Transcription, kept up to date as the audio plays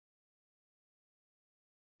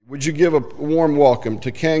Would you give a warm welcome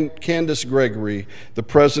to Candace Gregory, the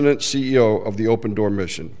President, CEO of the Open Door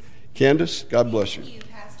Mission. Candace, God bless you. Thank you,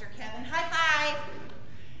 Pastor Kevin. High five.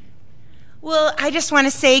 Well, I just want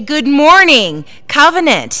to say good morning,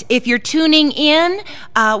 Covenant. If you're tuning in,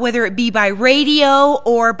 whether it be by radio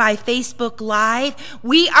or by Facebook Live,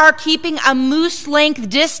 we are keeping a moose-length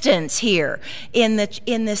distance here in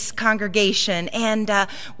this congregation, and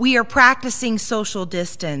we are practicing social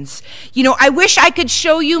distance. You know, I wish I could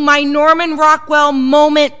show you my Norman Rockwell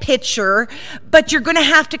moment picture, but you're going to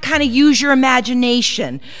have to kind of use your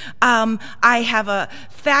imagination. I have a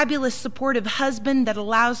fabulous, supportive husband that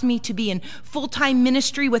allows me to be in full-time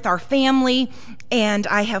ministry with our family, and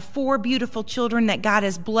I have 4 beautiful children that God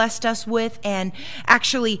has blessed us with, and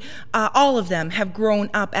actually all of them have grown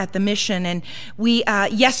up at the mission. And we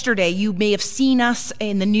yesterday, you may have seen us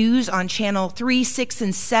in the news on channel 3, 6,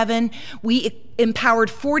 and 7. We empowered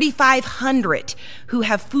 4,500 who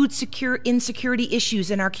have food insecurity issues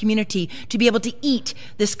in our community to be able to eat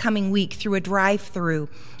this coming week through a drive-through.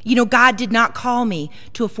 You know, God did not call me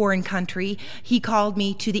to a foreign country. He called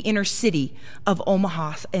me to the inner city of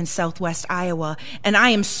Omaha in southwest Iowa. And I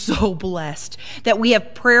am so blessed that we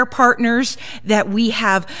have prayer partners, that we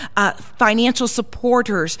have financial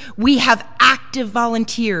supporters, we have active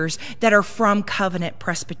volunteers that are from Covenant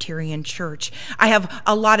Presbyterian Church. I have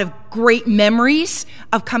a lot of great memories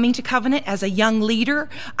of coming to Covenant as a young leader.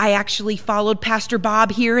 I actually followed Pastor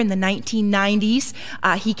Bob here in the 1990s.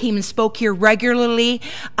 He came and spoke here regularly.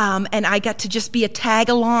 And I got to just be a tag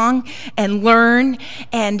along and learn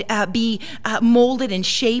and be molded and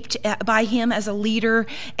shaped by him as a leader.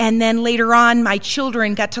 And then later on, my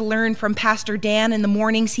children got to learn from Pastor Dan in the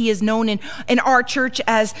mornings. He is known in our church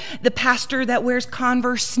as the pastor that wears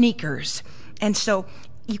Converse sneakers. And so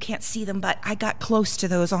you can't see them, but I got close to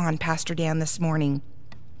those on Pastor Dan this morning.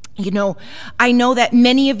 You know, I know that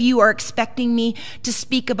many of you are expecting me to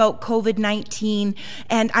speak about COVID-19,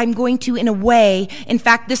 and I'm going to, in a way, in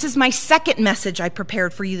fact, this is my second message I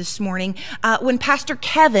prepared for you this morning. When Pastor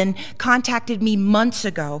Kevin contacted me months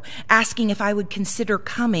ago asking if I would consider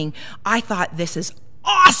coming, I thought, this is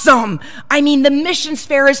awesome. I mean, the missions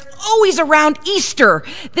fair is always around Easter.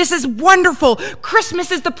 This is wonderful. Christmas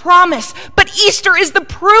is the promise, but Easter is the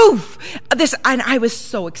proof. And I was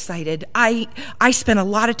so excited. I spent a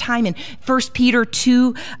lot of time in 1 Peter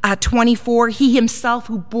 2:24. He himself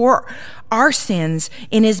who bore our sins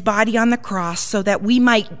in his body on the cross so that we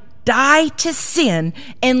might die to sin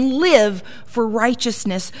and live for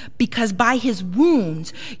righteousness, because by his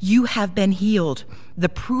wounds you have been healed. The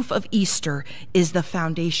proof of Easter is the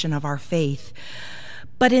foundation of our faith.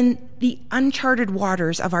 But in the uncharted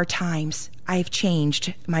waters of our times, I've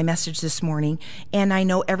changed my message this morning, and I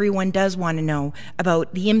know everyone does want to know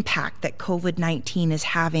about the impact that COVID-19 is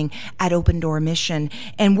having at Open Door Mission.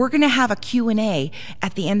 And we're going to have a Q&A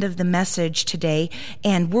at the end of the message today,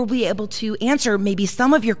 and we'll be able to answer maybe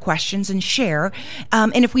some of your questions and share.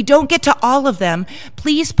 And if we don't get to all of them,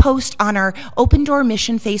 please post on our Open Door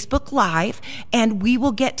Mission Facebook Live, and we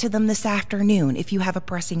will get to them this afternoon if you have a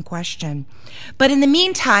pressing question. But in the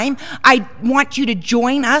meantime, I want you to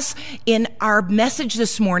join us in our message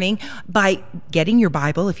this morning by getting your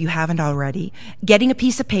Bible, if you haven't already, getting a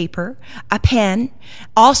piece of paper, a pen,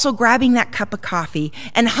 also grabbing that cup of coffee,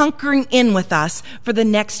 and hunkering in with us for the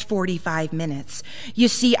next 45 minutes. You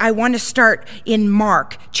see, I want to start in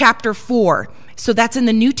Mark chapter 4. So that's in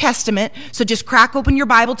the New Testament. So just crack open your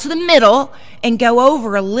Bible to the middle and go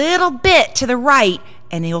over a little bit to the right,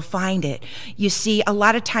 and you'll find it. You see, a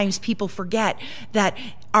lot of times people forget that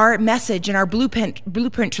our message and our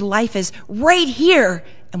blueprint to life is right here,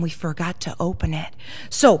 and we forgot to open it.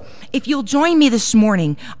 So if you'll join me this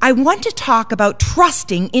morning, I want to talk about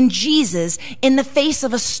trusting in Jesus in the face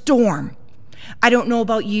of a storm. I don't know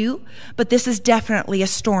about you, but this is definitely a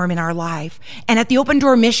storm in our life. And at the Open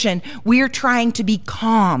Door Mission, we are trying to be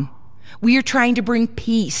calm. We are trying to bring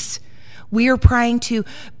peace. We are trying to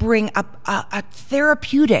bring a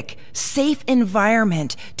therapeutic, safe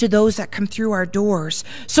environment to those that come through our doors.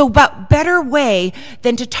 So what better way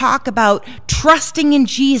than to talk about trusting in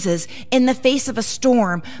Jesus in the face of a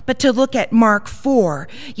storm, but to look at Mark 4.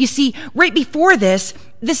 You see, right before this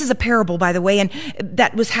is a parable, by the way, and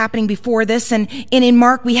that was happening before this. And in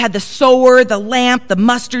Mark, we had the sower, the lamp, the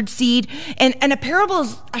mustard seed. And a parable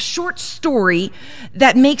is a short story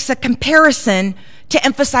that makes a comparison to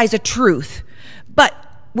emphasize a truth. But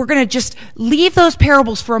we're going to just leave those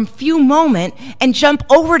parables for a few moments and jump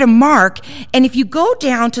over to Mark. And if you go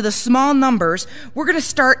down to the small numbers, we're going to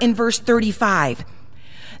start in verse 35.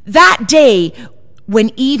 That day,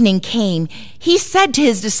 when evening came, he said to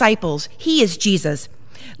his disciples, he is Jesus,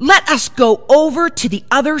 Let us go over to the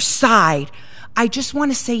other side. I just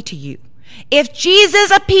want to say to you, if Jesus,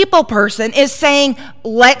 a people person, is saying,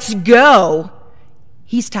 let's go,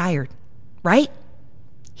 he's tired, right?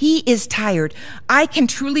 He is tired. I can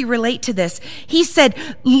truly relate to this. He said,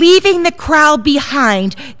 leaving the crowd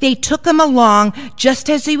behind, they took him along just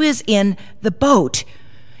as he was in the boat.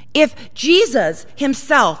 If Jesus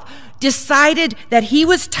himself decided that he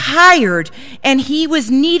was tired and he was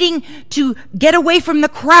needing to get away from the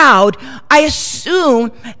crowd, I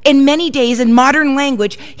assume in many days in modern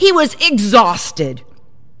language, he was exhausted.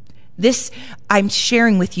 This I'm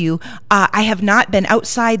sharing with you. I have not been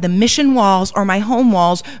outside the mission walls or my home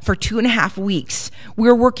walls for 2.5 weeks.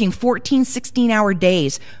 We're working 14, 16-hour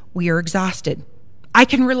days. We are exhausted. I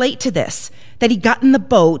can relate to this, that he got in the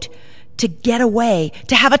boat to get away,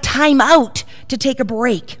 to have a time out, to take a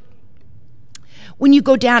break. When you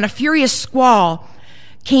go down, a furious squall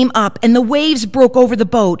came up and the waves broke over the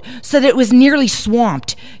boat so that it was nearly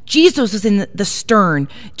swamped. Jesus was in the stern.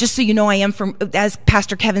 Just so you know, I am from, as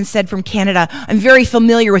Pastor Kevin said, from Canada. I'm very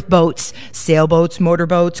familiar with boats, sailboats,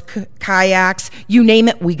 motorboats, kayaks, you name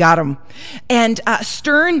it, we got them. And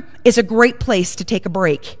stern is a great place to take a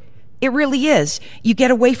break. It really is. You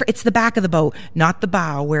get away from, it's the back of the boat, not the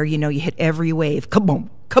bow where, you hit every wave, kaboom,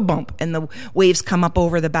 kabump, and the waves come up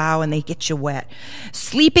over the bow and they get you wet.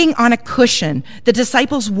 Sleeping on a cushion, the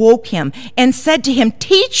disciples woke him and said to him,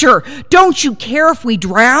 "Teacher, don't you care if we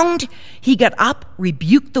drowned?" He got up,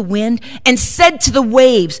 rebuked the wind, and said to the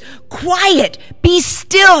waves, "Quiet, be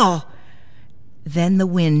still." Then the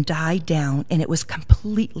wind died down and it was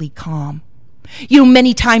completely calm.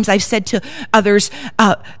 Many times I've said to others,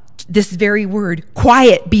 this very word,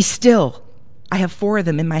 quiet, be still. I have 4 of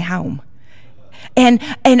them in my home. And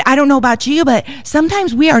I don't know about you, but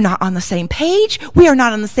sometimes we are not on the same page. We are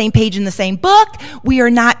not on the same page in the same book. We are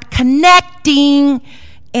not connecting.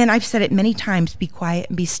 And I've said it many times, be quiet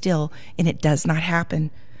and be still, and it does not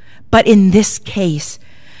happen. But in this case,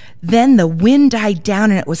 then the wind died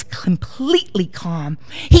down and it was completely calm.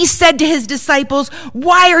 He said to his disciples,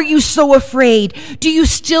 "Why are you so afraid? Do you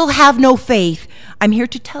still have no faith?" I'm here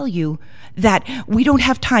to tell you that we don't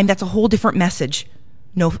have time. That's a whole different message.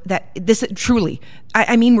 No, that this truly,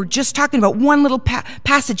 I mean, we're just talking about one little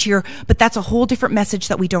passage here, but that's a whole different message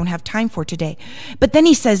that we don't have time for today. But then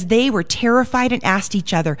he says they were terrified and asked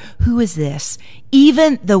each other, "Who is this?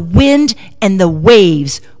 Even the wind and the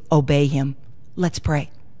waves obey him." Let's pray.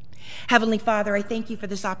 Heavenly Father, I thank you for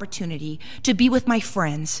this opportunity to be with my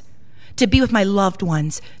friends, to be with my loved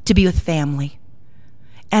ones, to be with family.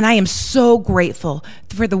 And I am so grateful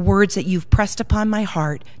for the words that you've pressed upon my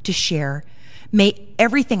heart to share. May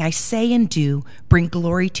everything I say and do bring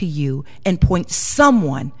glory to you and point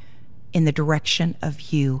someone in the direction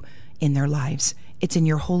of you in their lives. It's in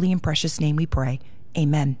your holy and precious name we pray.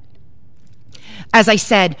 Amen. As I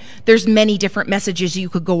said, there's many different messages you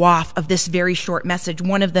could go off of this very short message.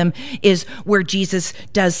 One of them is where Jesus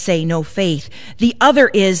does say no faith. The other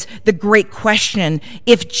is the great question,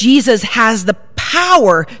 if Jesus has the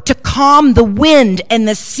power to calm the wind and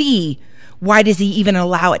the sea, why does he even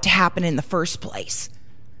allow it to happen in the first place?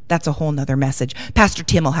 That's a whole nother message. Pastor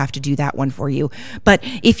Tim will have to do that one for you. But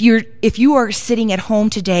if you are sitting at home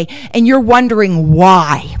today and you're wondering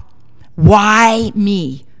why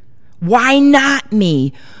me? Why not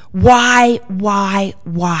me? Why?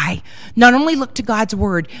 Not only look to God's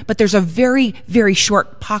word, but there's a very, very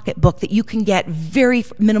short pocketbook that you can get very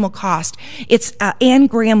minimal cost. It's Anne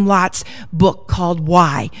Graham Lott's book called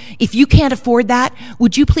Why. If you can't afford that,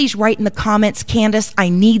 would you please write in the comments, "Candace, I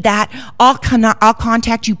need that." I'll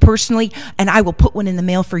contact you personally and I will put one in the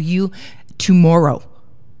mail for you tomorrow.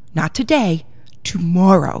 Not today,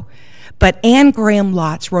 tomorrow. But Anne Graham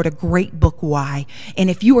Lotz wrote a great book, Why. And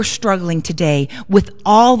if you are struggling today with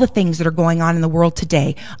all the things that are going on in the world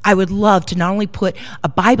today, I would love to not only put a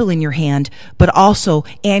Bible in your hand, but also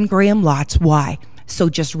Anne Graham Lotz, Why. So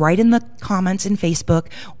just write in the comments in Facebook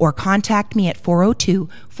or contact me at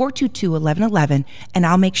 402-422-1111, and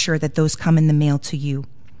I'll make sure that those come in the mail to you.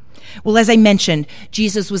 Well, as I mentioned,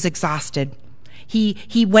 Jesus was exhausted.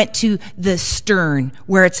 He went to the stern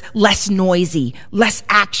where it's less noisy, less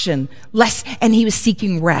action, and he was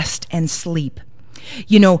seeking rest and sleep.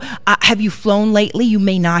 Have you flown lately? You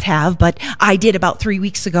may not have, but I did about 3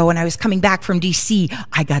 weeks ago when I was coming back from DC.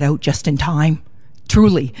 I got out just in time.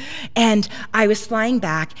 Truly. And I was flying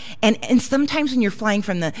back, and sometimes when you're flying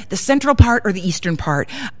from the central part or the eastern part,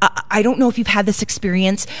 I don't know if you've had this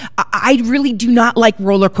experience. I really do not like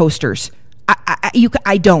roller coasters.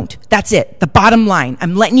 I don't. That's it. The bottom line.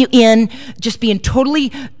 I'm letting you in, just being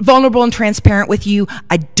totally vulnerable and transparent with you.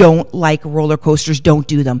 I don't like roller coasters. Don't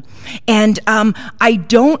do them. And I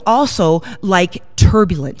don't also like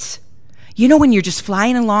turbulence. You know, when you're just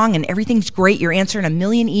flying along and everything's great, you're answering a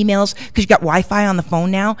million emails because you got Wi-Fi on the phone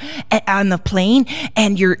now, on the plane,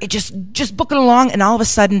 and you're just booking along, and all of a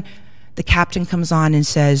sudden, the captain comes on and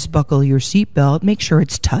says, buckle your seatbelt, make sure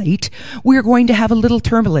it's tight. We're going to have a little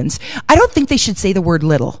turbulence. I don't think they should say the word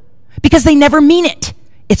little, because they never mean it.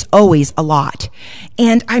 It's always a lot.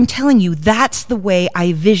 And I'm telling you, that's the way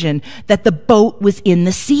I vision that the boat was in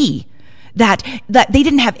the sea. That they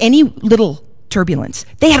didn't have any little turbulence.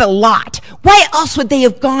 They had a lot. Why else would they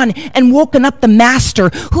have gone and woken up the master,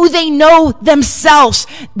 who they know themselves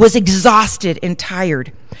was exhausted and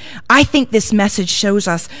tired? I think this message shows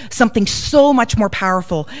us something so much more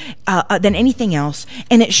powerful than anything else.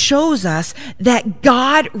 And it shows us that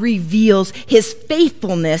God reveals his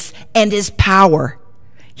faithfulness and his power.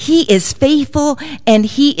 He is faithful and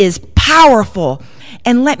he is powerful.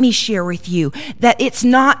 And let me share with you that it's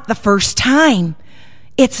not the first time.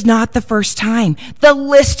 It's not the first time. The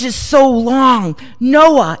list is so long.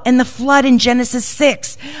 Noah and the flood in Genesis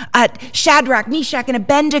 6, Shadrach, Meshach, and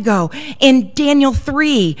Abednego in Daniel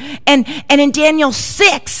 3, and in Daniel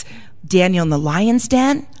 6, Daniel in the lion's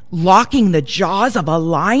den, locking the jaws of a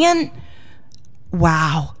lion.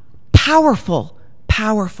 Wow. Powerful,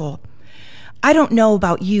 powerful. I don't know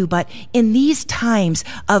about you, but in these times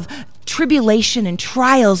of tribulation and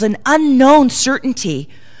trials and unknown certainty,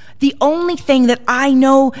 the only thing that I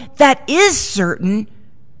know that is certain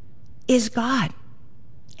is God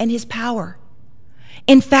and his power.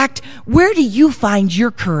 In fact, where do you find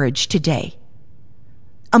your courage today?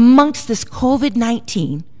 Amongst this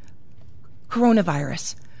COVID-19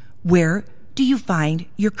 coronavirus, where do you find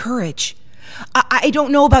your courage? I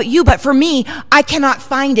don't know about you, but for me, I cannot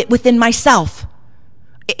find it within myself.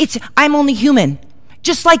 I'm only human,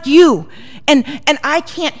 just like you. And I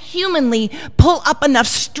can't humanly pull up enough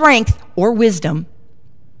strength or wisdom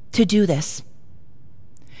to do this.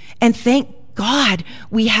 And thank God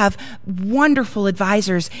we have wonderful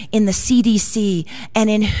advisors in the CDC and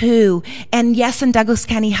in WHO, and yes, in Douglas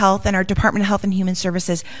County Health and our Department of Health and Human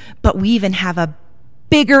Services, but we even have a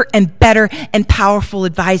bigger and better and powerful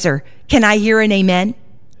advisor. Can I hear an amen?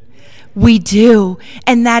 We do,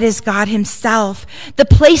 and that is God himself. The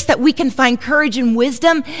place that we can find courage and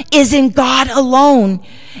wisdom is in God alone.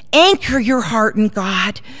 Anchor your heart in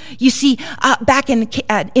God. You see, back in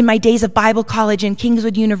my days of Bible college in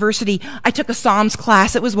Kingswood University, I took a Psalms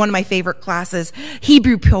class. It was one of my favorite classes.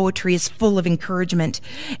 Hebrew poetry is full of encouragement.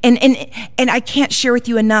 And I can't share with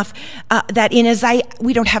you enough that in Isaiah,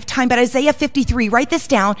 we don't have time, but Isaiah 53, write this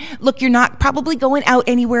down. Look, you're not probably going out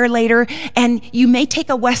anywhere later, and you may take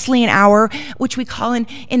a Wesleyan hour, which we call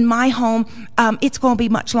in my home, it's going to be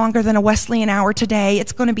much longer than a Wesleyan hour today.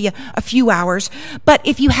 It's going to be a few hours. But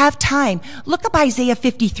if you have time, look up Isaiah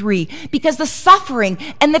 53, because the suffering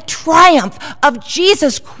and the triumph of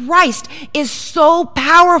Jesus Christ is so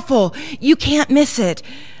powerful. You can't miss it.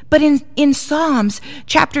 But in Psalms,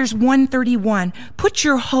 chapters 131, put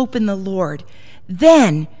your hope in the Lord.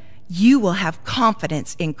 Then you will have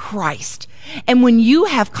confidence in Christ. And when you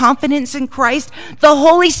have confidence in Christ, the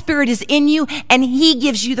Holy Spirit is in you, and he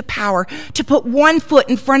gives you the power to put one foot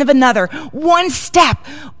in front of another, one step.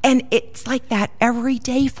 And it's like that every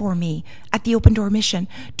day for me at the Open Door Mission.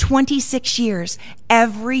 26 years,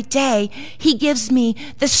 every day, he gives me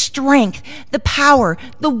the strength, the power,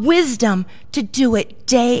 the wisdom to do it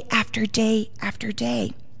day after day after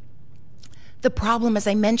day. The problem, as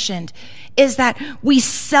I mentioned, is that we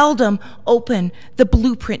seldom open the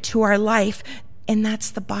blueprint to our life, and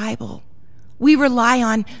that's the Bible. We rely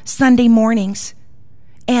on Sunday mornings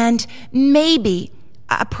and maybe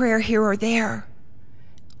a prayer here or there.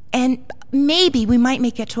 And maybe we might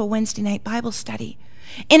make it to a Wednesday night Bible study.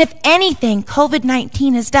 And if anything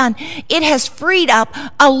COVID-19 has done, it has freed up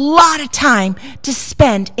a lot of time to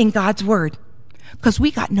spend in God's Word, because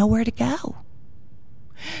we got nowhere to go.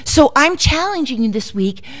 So I'm challenging you this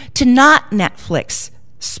week to not Netflix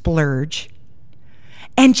splurge.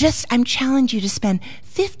 And I'm challenging you to spend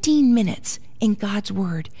 15 minutes in God's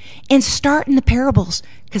Word and start in the parables,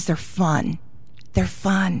 because they're fun. They're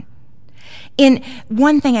fun. In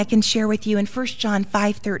one thing I can share with you, in 1 John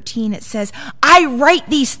 5:13, it says, I write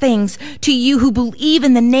these things to you who believe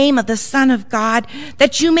in the name of the Son of God,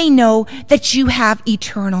 that you may know that you have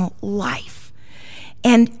eternal life.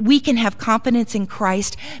 And we can have confidence in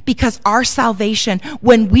Christ because our salvation,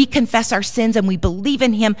 when we confess our sins and we believe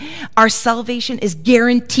in him, our salvation is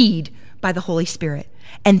guaranteed by the Holy Spirit.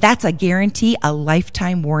 And that's a guarantee, a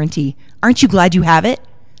lifetime warranty. Aren't you glad you have it?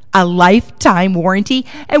 A lifetime warranty,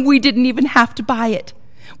 and we didn't even have to buy it.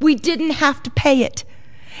 We didn't have to pay it.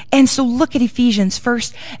 And so look at Ephesians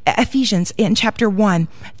in chapter 1,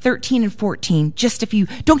 13 and 14. Just if you,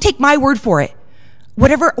 don't take my word for it.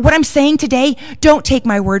 What I'm saying today, don't take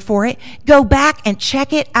my word for it. Go back and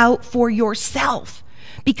check it out for yourself.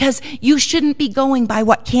 Because you shouldn't be going by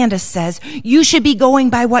what Candace says. You should be going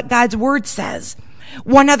by what God's word says.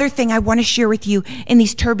 One other thing I want to share with you in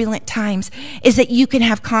these turbulent times is that you can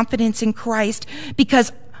have confidence in Christ,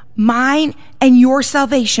 because mine and your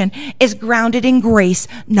salvation is grounded in grace,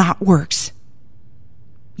 not works.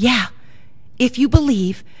 Yeah, if you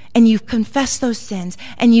believe and you've confessed those sins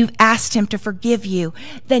and you've asked him to forgive you,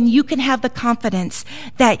 then you can have the confidence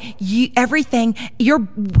that every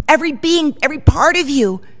part of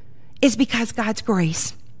you is because God's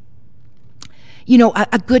grace. You know,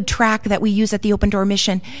 a good track that we use at the Open Door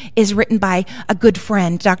Mission is written by a good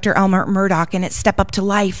friend, Dr. Elmer Murdoch, and it's Step Up to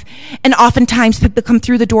Life. And oftentimes people come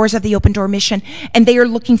through the doors of the Open Door Mission and they are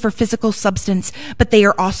looking for physical substance, but they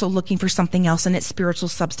are also looking for something else, and it's spiritual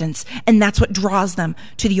substance. And that's what draws them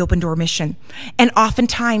to the Open Door Mission. And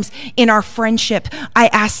oftentimes in our friendship, I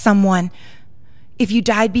ask someone, if you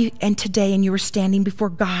died today and you were standing before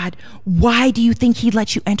God, why do you think he'd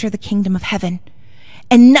let you enter the kingdom of heaven?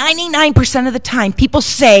 And 99% of the time, people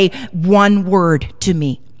say one word to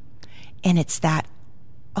me. And it's that,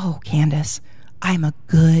 oh, Candace, I'm a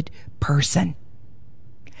good person.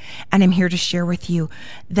 And I'm here to share with you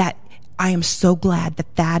that I am so glad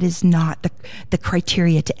that that is not the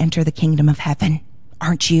criteria to enter the kingdom of heaven.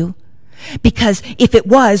 Aren't you? Because if it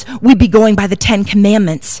was, we'd be going by the 10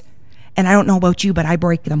 Commandments. And I don't know about you, but I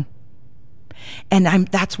break them. And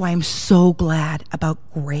that's why I'm so glad about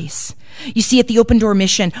grace. You see, at the Open Door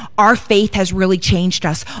Mission, our faith has really changed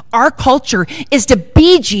us. Our culture is to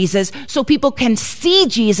be Jesus so people can see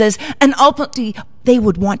Jesus, and ultimately they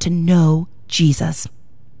would want to know Jesus.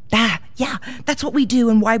 That's what we do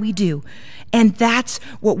and why we do. And that's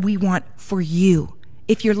what we want for you.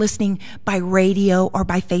 If you're listening by radio or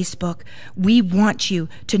by Facebook, we want you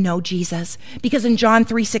to know Jesus. Because in John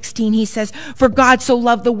 3:16, he says, for God so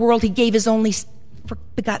loved the world, he gave his only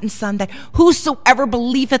begotten Son, that whosoever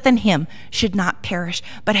believeth in him should not perish,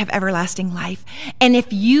 but have everlasting life. And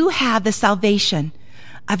if you have the salvation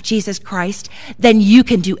of Jesus Christ, then you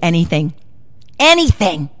can do anything,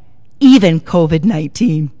 even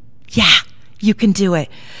COVID-19. Yeah, you can do it.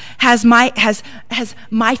 Has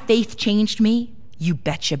my faith changed me? You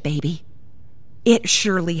betcha, baby. It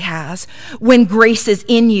surely has. When grace is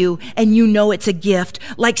in you and you know it's a gift,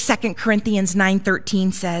 like 2 Corinthians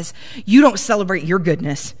 9:13 says, you don't celebrate your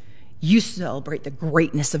goodness. You celebrate the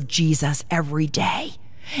greatness of Jesus every day.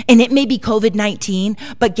 And it may be COVID-19,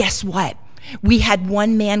 but guess what? We had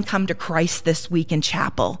one man come to Christ this week in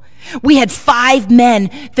chapel. We had 5 men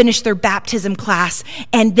finish their baptism class,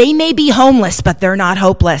 and they may be homeless, but they're not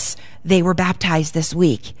hopeless. They were baptized this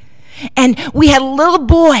week. And we had a little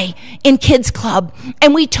boy in kids club,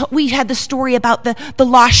 and we had the story about the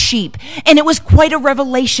lost sheep, and it was quite a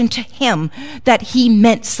revelation to him that he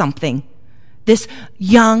meant something. This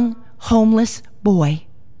young homeless boy,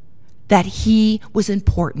 that he was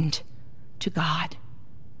important to God.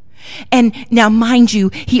 And now, mind you,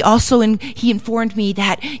 he informed me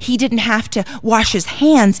that he didn't have to wash his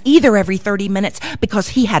hands either every 30 minutes because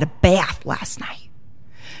he had a bath last night.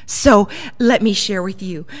 So let me share with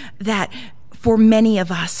you that for many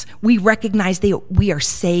of us, we recognize that we are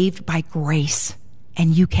saved by grace,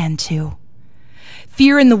 and you can too.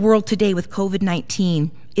 Fear in the world today with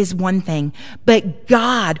COVID-19 is one thing, but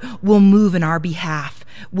God will move in our behalf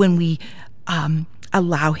when we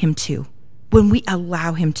allow him to. When we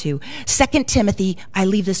allow him to. 2 Timothy, I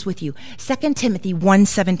leave this with you. 2 Timothy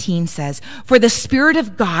 1:17 says, for the Spirit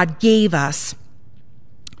of God gave us.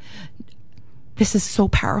 This is so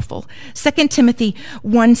powerful. 2 Timothy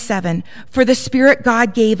 1:7, for the Spirit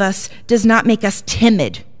God gave us does not make us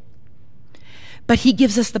timid, but he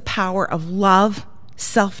gives us the power of love,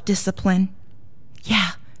 self-discipline.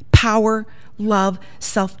 Yeah, power, love,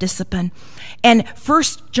 self-discipline. And 1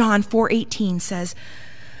 John 4:18 says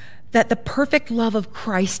that the perfect love of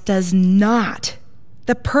Christ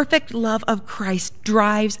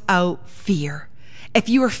drives out fear. If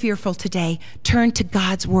you are fearful today, turn to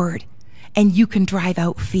God's word, and you can drive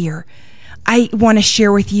out fear. I want to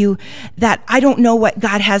share with you that I don't know what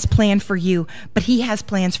God has planned for you, but he has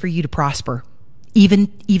plans for you to prosper, even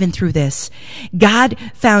through this. God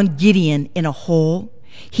found Gideon in a hole.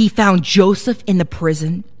 He found Joseph in the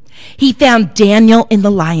prison. He found Daniel in the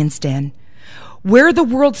lion's den. Where the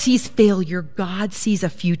world sees failure, God sees a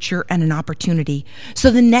future and an opportunity. So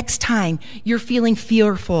the next time you're feeling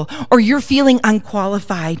fearful, or you're feeling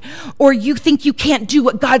unqualified, or you think you can't do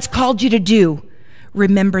what God's called you to do,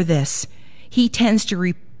 remember this. He tends to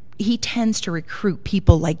recruit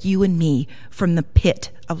people like you and me from the pit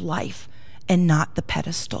of life and not the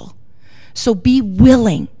pedestal. So be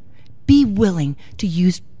willing to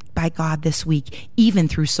use by God this week, even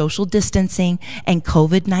through social distancing and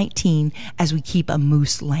COVID-19, as we keep a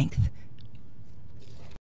moose length.